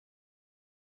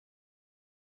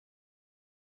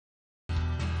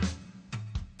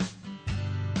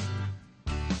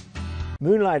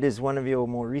Moonlight is one of your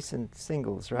more recent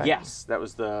singles, right? Yes, that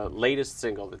was the latest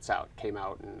single that's out. Came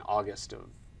out in August of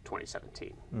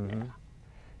 2017. Yeah.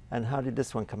 And how did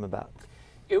this one come about?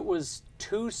 It was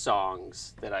two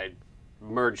songs that I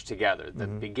merged together. The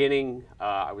beginning,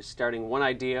 I was starting one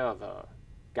idea of a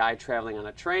guy traveling on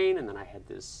a train, and then I had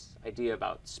this idea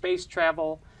about space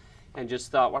travel, and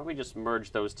just thought, why don't we just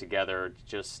merge those together?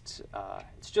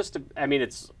 I mean,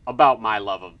 it's about my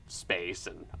love of space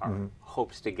and our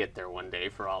hopes to get there one day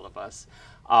for all of us.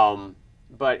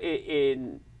 But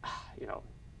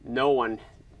no one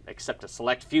except a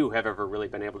select few have ever really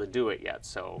been able to do it yet.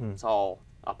 So it's all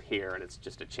up here, and it's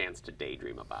just a chance to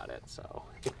daydream about it. So.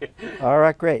 All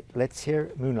right, great. Let's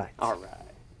hear Moonlight. All right.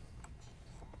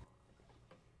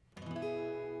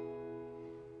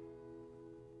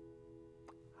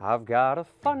 I've got a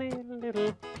funny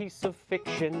little piece of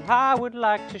fiction I would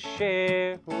like to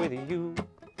share with you.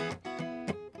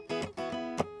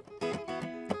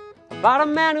 About a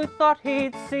man who thought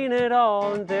he'd seen it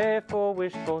all and therefore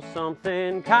wished for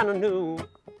something kind of new.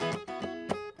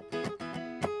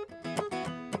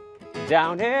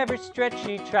 Down every stretch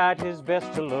he tried his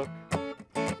best to look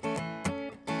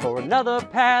for another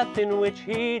path in which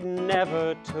he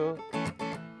never took.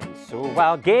 So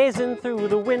while gazing through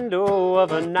the window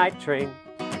of a night train,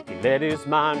 he let his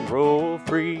mind roll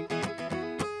free.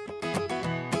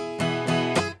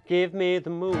 Give me the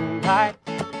moonlight,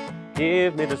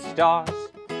 give me the stars,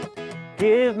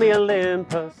 give me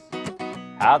Olympus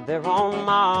out there on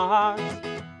Mars.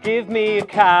 Give me a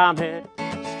comet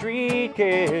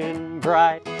streaking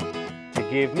bright to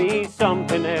give me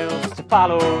something else to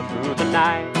follow through the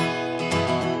night.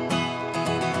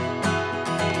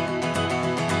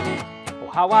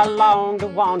 How I long to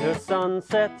wander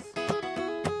sunsets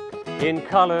in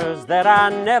colors that I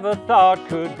never thought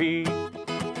could be.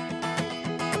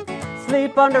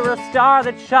 Sleep under a star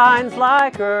that shines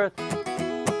like Earth,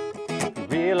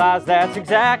 realize that's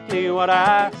exactly what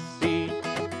I see.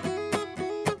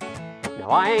 Now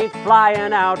I ain't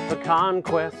flying out for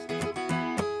conquest,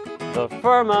 the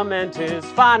firmament is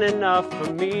fine enough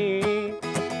for me.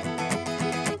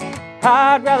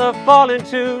 I'd rather fall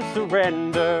into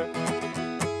surrender,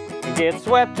 get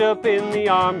swept up in the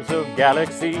arms of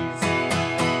galaxies.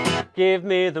 Give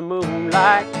me the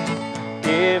moonlight,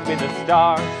 give me the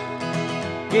stars,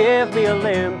 give me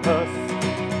Olympus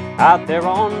out there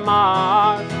on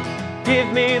Mars.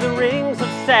 Give me the rings of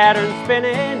Saturn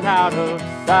spinning out of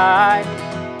sight.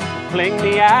 Fling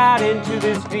me out into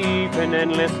this deep and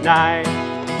endless night.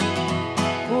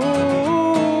 Ooh.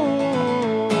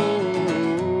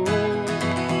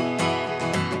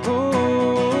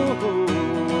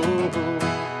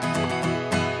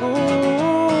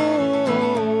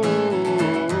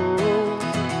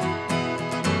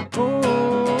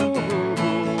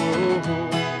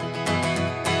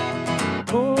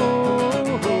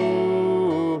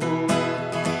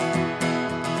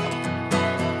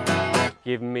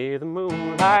 Give me the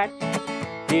moonlight,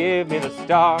 give me the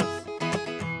stars,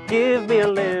 give me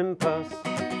Olympus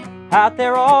out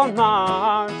there on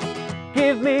Mars.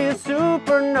 Give me a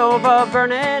supernova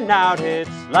burning out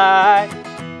its light.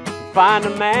 Find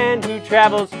a man who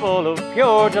travels full of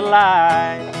pure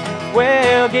delight.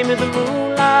 Well, give me the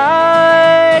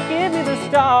moonlight, give me the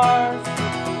stars,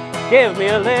 give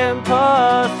me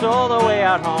Olympus all the way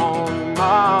out on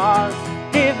Mars.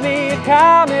 Give me a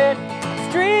comet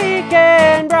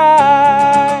streaking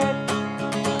bright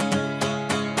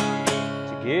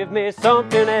to give me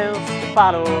something else to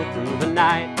follow through the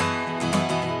night.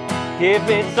 Give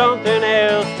me something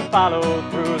else to follow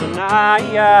through the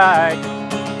night.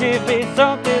 Give me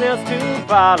something else to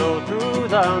follow through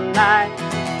the night.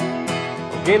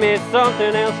 Give me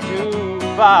something else to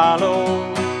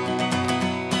follow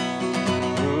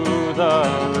through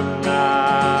the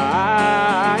night.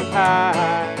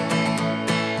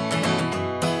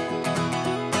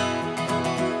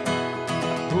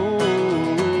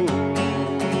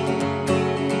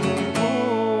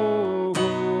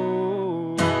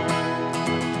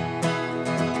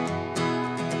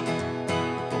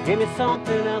 Give me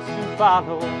something else to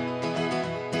follow.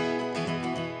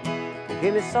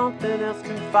 Give me something else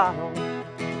to follow.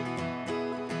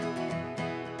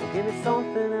 Give me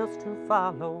something else to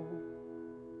follow.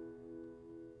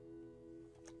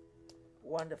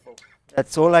 Wonderful.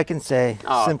 That's all I can say.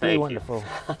 Oh, Simply thank you. wonderful.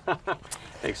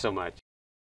 Thanks so much.